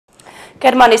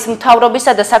გერმანიის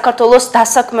მთავრობისა და საქართველოს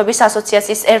დასაქმების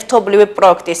ასოციაციის ერთობლივი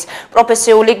პროექტის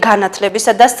პროფესიული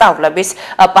განათლებისა და სწავლების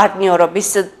პარტნიორობის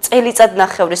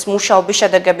წელიწადნახევრის მუშაობის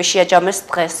შედეგები შეაჯამეს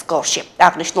დღეს გორში.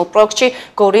 აღნიშნულ პროექტში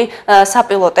გორი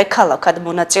საპილოტე ქალაქად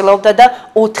მონაწილეობდა და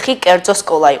 4 კერძო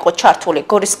სკოლა იყო ჩართული.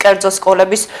 გორის კერძო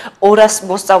სკოლების 200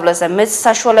 მოსწავლეზე მეც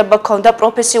საშუალება ჰქონდა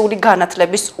პროფესიული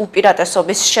განათლების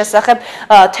უპირატესობის შესახებ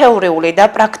თეორიული და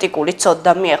პრაქტიკული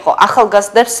ცოდნა მიეღო.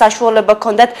 ახალგაზრდებს საშუალება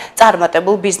ჰქონდათ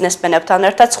წარმატებულ ბიზნესმენებთან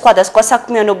ერთად სხვადასხვა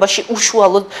საქმიანობაში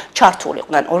უშუალოდ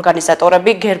ჩართულიყვნენ.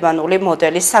 ორგანიზატორები გერმანული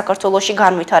მოდელის საქართველოში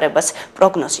განვითარებას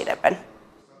პროგნოზირებენ.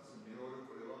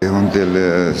 ევანგელ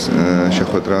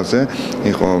შეხვედრაზე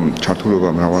იყო ჩართულობა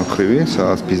მრავალმხრივი,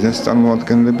 სადაც ბიზნესის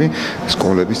წარმომადგენლები,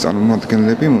 სკოლების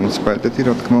წარმომადგენლები, მუნიციპალიტეტი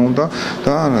რა თქმა უნდა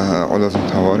და ყველაზე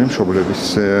მთავარი მშობლების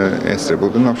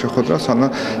ესწრებოდნენ ამ შეხვედრას,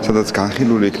 სადაც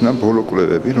განხილული იქნა ბოლო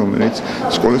კვლევები, რომელიც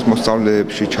სკოლის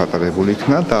მოსწავლეებში ჩატარებული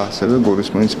იქნა და ასევე გორის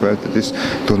მუნიციპალიტეტის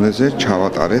დონეზე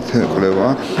ჩავატარეთ კვლევა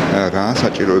რა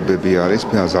საჭიროებები არის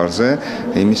ბაზარზე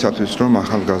იმისათვის რომ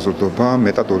ახალგაზრდობა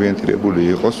მეტად ორიენტირებული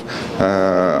იყოს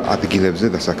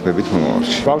ადგილებზე დასაქმებით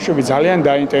მომავალში. ბავშვები ძალიან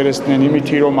დაინტერესდნენ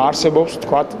იმითი, რომ არსებობს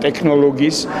თქვა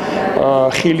ტექნოლოგიის,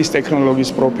 ხილის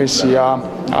ტექნოლოგიის პროფესია,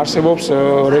 არსებობს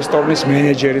რესტორნის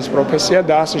მენეჯერის პროფესია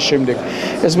და ასე შემდეგ.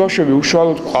 ეს ბავშვები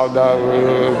უშუალოდ ყავდა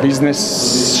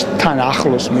ბიზნესთან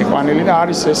ახლოს მიყვანილი და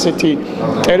არის ესეთი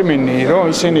ტერმინი, რომ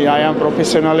ისინი აი ამ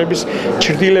პროფესიონალების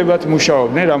ჩრდილებად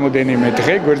მუშაობდნენ რამოდენიმე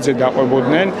დღე, გვერდზე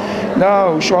დაყვებოდნენ და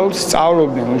უშუალოდ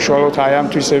სწავლობდნენ, უშუალოდ აი ამ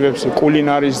თვისებებს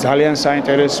კულინარის ძალიან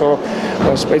საინტერესო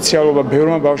სპეციალობა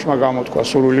ბევრმა ბავშვმა გამოთქვა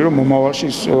სურვილი, რომ მომავალში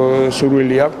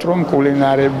სურვილი აქვთ, რომ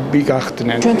კულინარები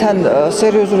გახდნენ. ჩვენთან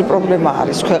სერიოზული პრობლემა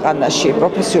არის ქვეყანაში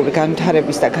პროფესიული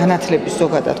განვითარების და განათლების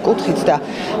ზოგადად კუთხით და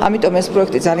ამიტომ ეს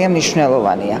პროექტი ძალიან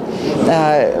მნიშვნელოვანია.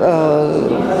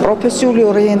 პროფესიული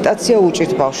ორიენტაცია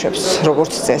უჭირთ ბავშვებს,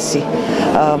 როგორც წესი.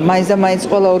 მაინც და მაინც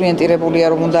ყველა ორიენტირებულია,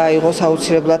 რომ უნდა აიღოს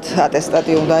აუცილებლად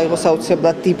ატესტატი, უნდა აიღოს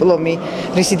აუცილებლად დიპლომი,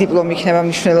 რისი დიპლომი იქნება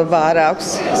მნიშვნელობა არ აქვს,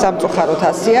 სამწუხაროდ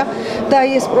ასეა და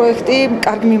ეს პროექტი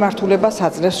კარგ მიმართულებას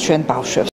აძლევს ჩვენ ბავშვებს.